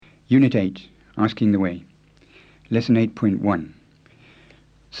Unit 8, Asking the Way. Lesson 8.1.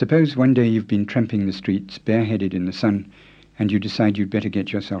 Suppose one day you've been tramping the streets bareheaded in the sun and you decide you'd better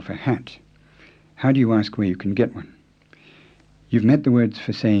get yourself a hat. How do you ask where you can get one? You've met the words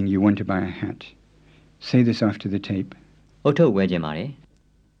for saying you want to buy a hat. Say this after the tape. And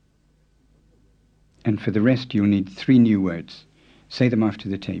for the rest you'll need 3 new words. Say them after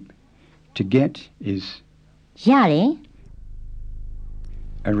the tape. To get is... Yare.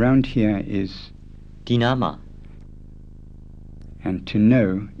 Around here is... Dinama. And to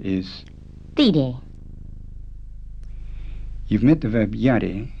know is... Tide. You've met the verb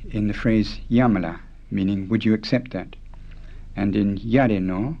yare in the phrase yamala, meaning would you accept that? And in yare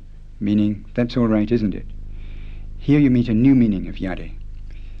no, meaning that's all right, isn't it? Here you meet a new meaning of yare.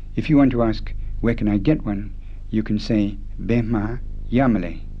 If you want to ask, where can I get one, you can say, Bema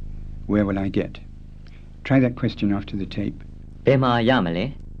yamale, where will I get? Try that question after the tape. Bema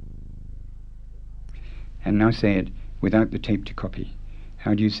yamale. And now say it without the tape to copy.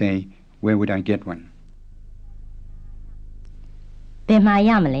 How do you say, where would I get one? Bema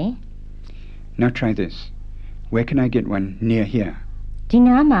yamale. Now try this. Where can I get one near here?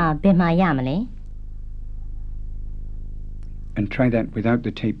 Dinama bema yamale. And try that without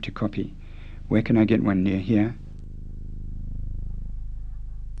the tape to copy. Where can I get one near here?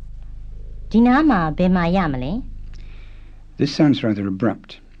 Dinama bema yamale. This sounds rather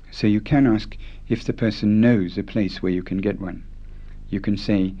abrupt, so you can ask if the person knows a place where you can get one. You can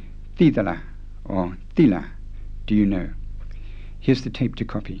say, Tidala or Tila, do you know? Here's the tape to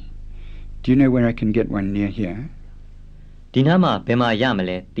copy. Do you know where I can get one near here? Dinama bema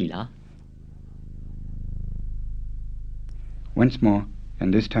yamale tila. Once more,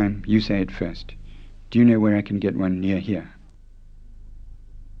 and this time you say it first. Do you know where I can get one near here?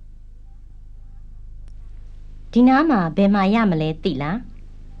 Dinama bema yamale tila.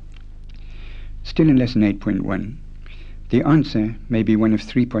 Still in lesson 8.1, the answer may be one of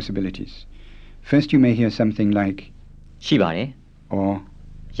 3 possibilities. First you may hear something like Shibare. or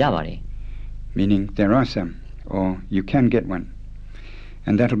Yabare. meaning there are some, or you can get one.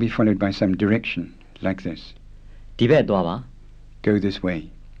 And that'll be followed by some direction, like this. Dibe dwaba. Go this way.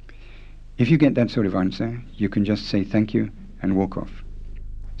 If you get that sort of answer, you can just say thank you and walk off.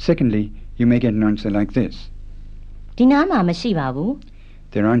 Secondly, you may get an answer like this. Dinama mashi ba bu.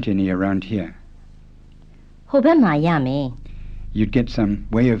 There aren't any around here. Hobema yame. You'd get some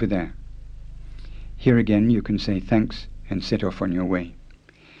way over there. Here again you can say thanks and set off on your way.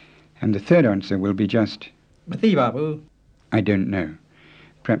 And the third answer will be just, I don't know,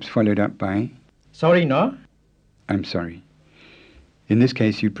 perhaps followed up by, Sorry, no? I'm sorry. In this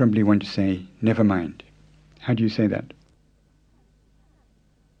case you'd probably want to say, never mind. How do you say that?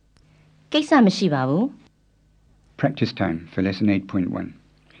 Kaisa mashi ba bu. Practice time for lesson 8.1.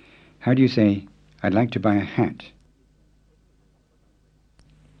 How do you say, I'd like to buy a hat?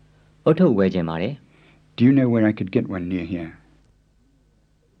 Oto wejemare. Do you know where I could get one near here?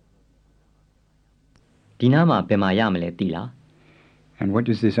 Dinama bema yamale tila. And what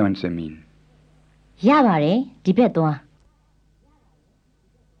does this answer mean? Yabare dibe dwa.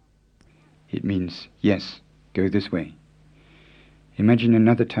 It means, yes, go this way. Imagine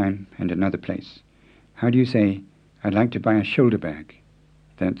another time and another place. How do you say, I'd like to buy a shoulder bag?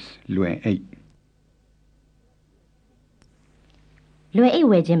 That's Lue 8. Lue ai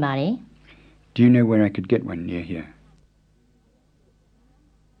wejin bare. Do you know where I could get one near here?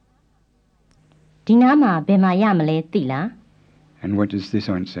 Dinama bema yamale tila. And what does this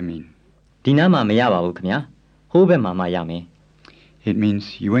answer mean? Dinama mayaba bu kmya. Hobe mama yame. It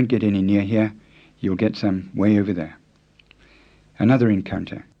means you won't get any near here, you'll get some way over there. Another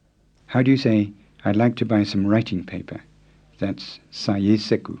encounter. How do you say, I'd like to buy some writing paper? That's Saye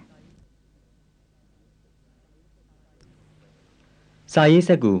Seku. Saye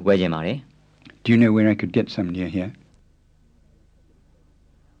seku wejemare. Do you know where I could get some near here?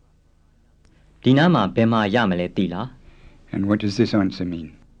 Dinama bema yamale tila. And what does this answer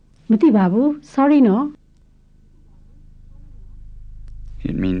mean? Mati babu, sorry no.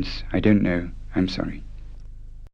 It means, I don't know, I'm sorry.